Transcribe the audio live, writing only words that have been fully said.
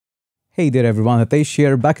Hey there everyone, Hitesh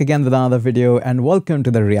here, back again with another video and welcome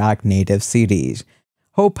to the React Native series.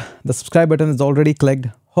 Hope the subscribe button is already clicked.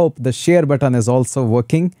 Hope the share button is also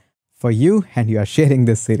working for you and you are sharing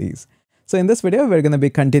this series. So in this video, we're going to be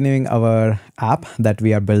continuing our app that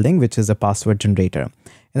we are building, which is a password generator.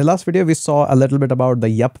 In the last video, we saw a little bit about the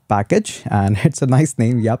yup package, and it's a nice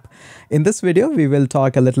name, yup. In this video, we will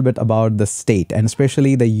talk a little bit about the state and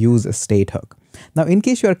especially the UseState hook. Now, in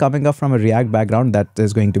case you are coming up from a React background, that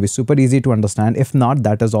is going to be super easy to understand. If not,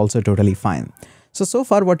 that is also totally fine. So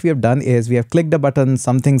far what we have done is we have clicked a button,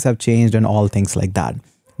 some things have changed and all things like that.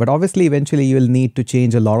 But obviously, eventually you will need to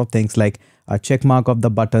change a lot of things like a check mark of the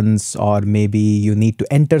buttons, or maybe you need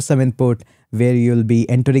to enter some input where you'll be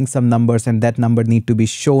entering some numbers and that number need to be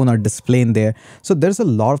shown or displayed there. So there's a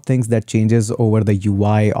lot of things that changes over the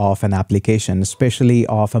UI of an application, especially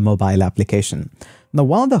of a mobile application. Now,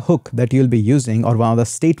 one of the hook that you'll be using, or one of the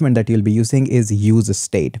statement that you'll be using, is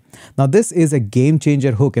UseState. Now, this is a game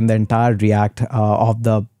changer hook in the entire React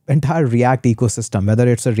React ecosystem, whether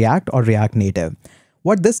it's a React or React Native.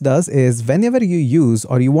 What this does is whenever you use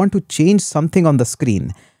or you want to change something on the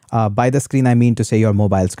screen, by the screen, I mean to say your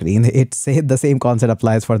mobile screen. The same concept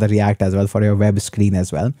applies for the React as well, for your web screen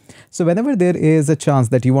as well. So whenever there is a chance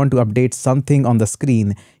that you want to update something on the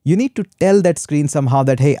screen, you need to tell that screen somehow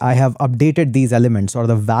that, hey, I have updated these elements or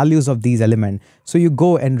the values of these elements. So you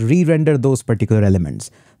go and re-render those particular elements.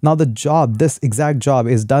 Now this exact job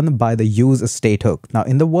is done by the UseState hook. Now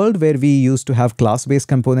in the world where we used to have class-based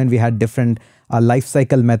component, we had different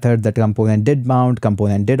lifecycle method that component did mount,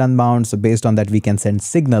 component did unmount. So based on that, we can send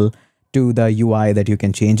signal to the UI that you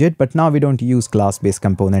can change it. But now we don't use class-based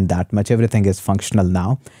component that much. Everything is functional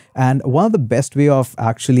now. And one of the best way of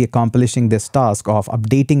actually accomplishing this task of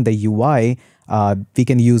updating the UI, we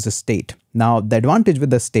can use a state. Now, the advantage with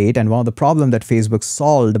the state, and one of the problem that Facebook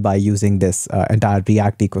solved by using this entire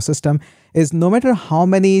React ecosystem, is no matter how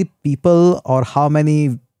many people or how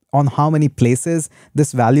many places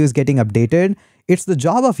this value is getting updated, it's the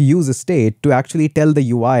job of UseState to actually tell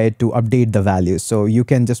the UI to update the value. So you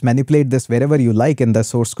can just manipulate this wherever you like in the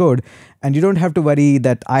source code, and you don't have to worry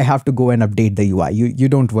that I have to go and update the UI. You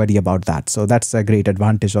don't worry about that. So that's a great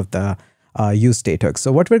advantage of the UseState hook.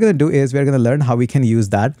 So what we're going to do is we're going to learn how we can use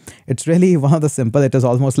that. It's really one of the simple. It is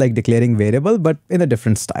almost like declaring variable, but in a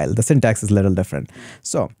different style. The syntax is a little different.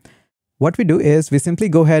 So what we do is we simply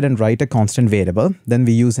go ahead and write a constant variable. Then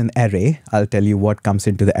we use an array. I'll tell you what comes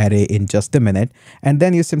into the array in just a minute. And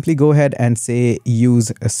then you simply go ahead and say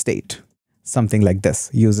UseState, something like this,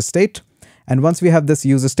 UseState. And once we have this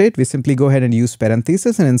UseState, we simply go ahead and use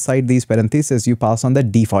parentheses. And inside these parentheses, you pass on the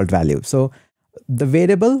default value. So the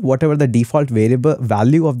variable, whatever the default value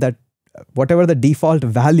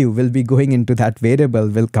will be going into that variable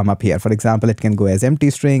will come up here. For example, it can go as empty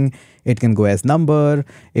string, it can go as number,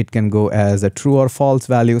 it can go as a true or false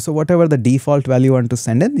value. So whatever the default value you want to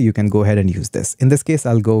send in, you can go ahead and use this. In this case,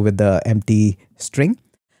 I'll go with the empty string.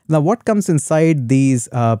 Now, what comes inside these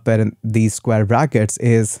square brackets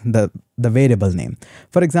is the variable name.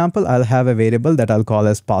 For example, I'll have a variable that I'll call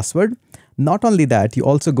as password. Not only that, you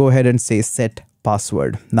also go ahead and say set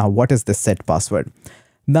password. Now, what is the set password?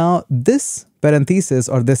 Now, this parenthesis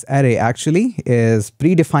or this array actually is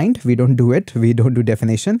predefined. We don't do it. We don't do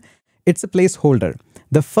definition. It's a placeholder.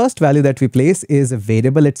 The first value that we place is a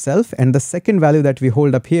variable itself. And the second value that we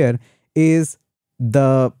hold up here is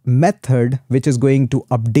the method which is going to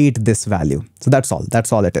update this value. So that's all.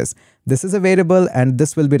 That's all it is. This is a variable and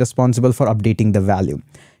this will be responsible for updating the value.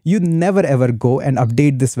 You never ever go and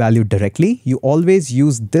update this value directly. You always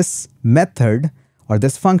use this method or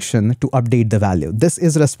this function to update the value. This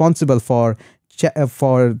is responsible for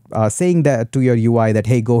saying that to your UI that,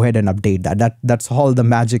 hey, go ahead and update that. That's all the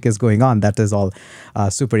magic is going on. That is all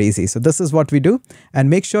super easy. So this is what we do. And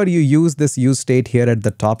make sure you use this UseState here at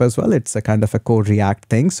the top as well. It's a kind of a core React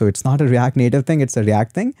thing. So it's not a React Native thing. It's a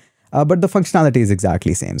React thing. But the functionality is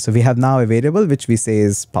exactly same. So we have now a variable which we say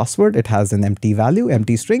is password. It has an empty value,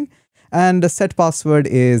 empty string, and the set password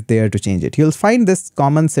is there to change it. You'll find this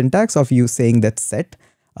common syntax of you saying that set,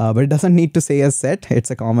 but it doesn't need to say as set.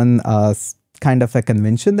 It's a common kind of a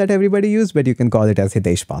convention that everybody use, but you can call it as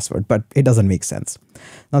Hitesh password, but it doesn't make sense.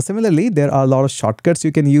 Now, similarly, there are a lot of shortcuts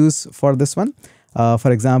you can use for this one.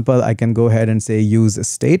 For example, I can go ahead and say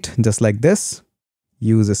UseState just like this,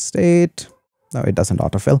 UseState. No, it doesn't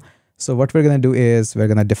autofill. So what we're going to do is we're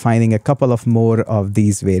going to defining a couple of more of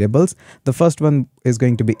these variables. The first one is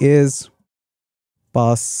going to be is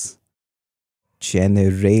pass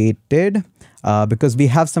generated because we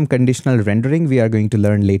have some conditional rendering we are going to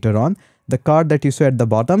learn later on. The card that you saw at the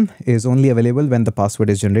bottom is only available when the password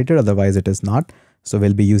is generated, otherwise it is not. So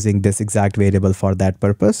we'll be using this exact variable for that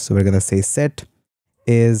purpose. So we're going to say set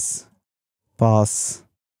is pass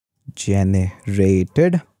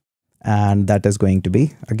generated, and that is going to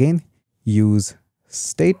be again use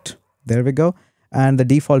state. There we go. And the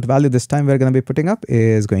default value this time we're going to be putting up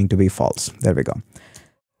is going to be false. There we go.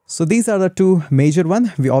 So these are the two major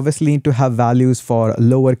ones. We obviously need to have values for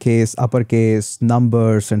lowercase, uppercase,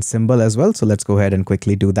 numbers, and symbol as well. So let's go ahead and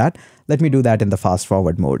quickly do that. Let me do that in the fast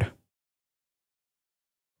forward mode.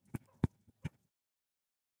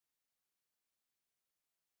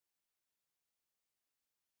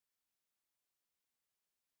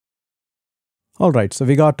 All right, so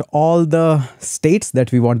we got all the states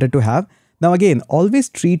that we wanted to have. Now again, always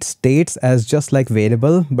treat states as just like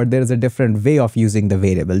variable, but there is a different way of using the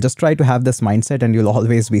variable. Just try to have this mindset and you'll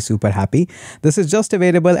always be super happy. This is just a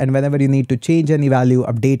variable, and whenever you need to change any value,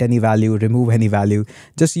 update any value, remove any value,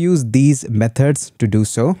 just use these methods to do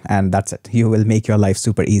so, and that's it. You will make your life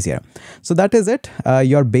super easier. So that is it,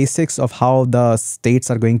 your basics of how the states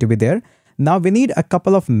are going to be there. Now we need a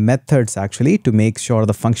couple of methods actually to make sure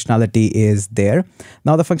the functionality is there.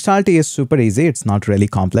 Now the functionality is super easy. It's not really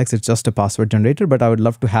complex. It's just a password generator, but I would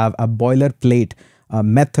love to have a boilerplate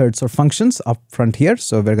methods or functions up front here.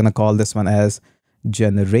 So we're going to call this one as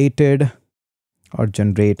generated or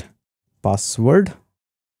generate password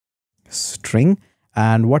string.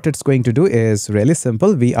 And what it's going to do is really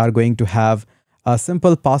simple. We are going to have a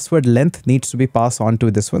simple password length needs to be passed on to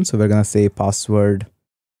this one. So we're going to say password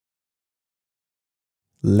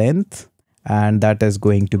length, and that is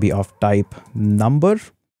going to be of type number.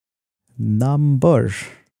 There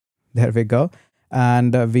we go.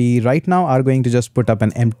 And we right now are going to just put up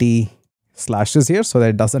an empty slashes here so that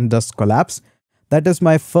it doesn't just collapse. That is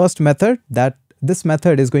my first method. That this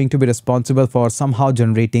method is going to be responsible for somehow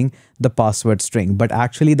generating the password string, but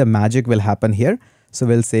actually the magic will happen here. So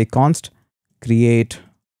we'll say const create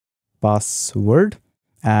password.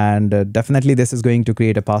 And definitely this is going to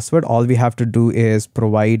create a password. All we have to do is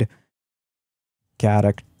provide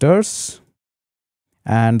characters,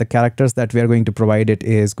 and the characters that we are going to provide it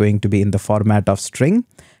is going to be in the format of string.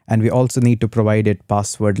 And we also need to provide it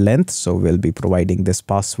password length. So we'll be providing this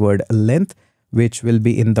password length, which will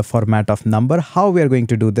be in the format of number. How we are going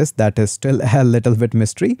to do this, that is still a little bit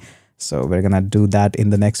mystery. So we're going to do that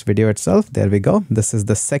in the next video itself. There we go. This is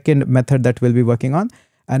the second method that we'll be working on.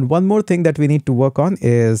 And one more thing that we need to work on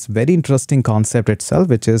is very interesting concept itself,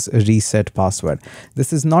 which is reset password.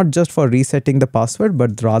 This is not just for resetting the password,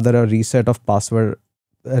 but rather a reset of password,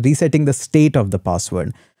 resetting the state of the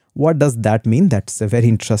password. What does that mean? That's a very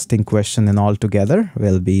interesting question, and altogether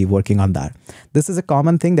we'll be working on that. This is a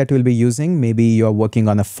common thing that we'll be using. Maybe you're working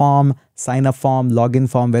on a form, sign up form, login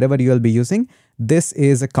form, wherever you will be using. This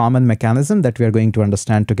is a common mechanism that we are going to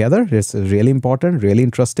understand together. It's really important, really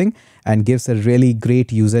interesting, and gives a really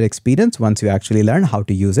great user experience once you actually learn how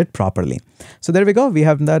to use it properly. So there we go. We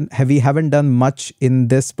haven't done much in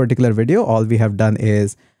this particular video. All we have done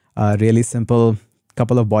is a really simple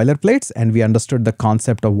couple of boilerplates, and we understood the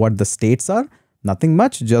concept of what the states are. Nothing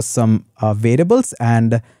much, just some variables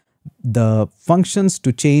and the functions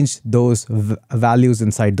to change those values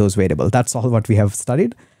inside those variables. That's all what we have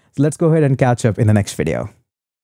studied. So let's go ahead and catch up in the next video.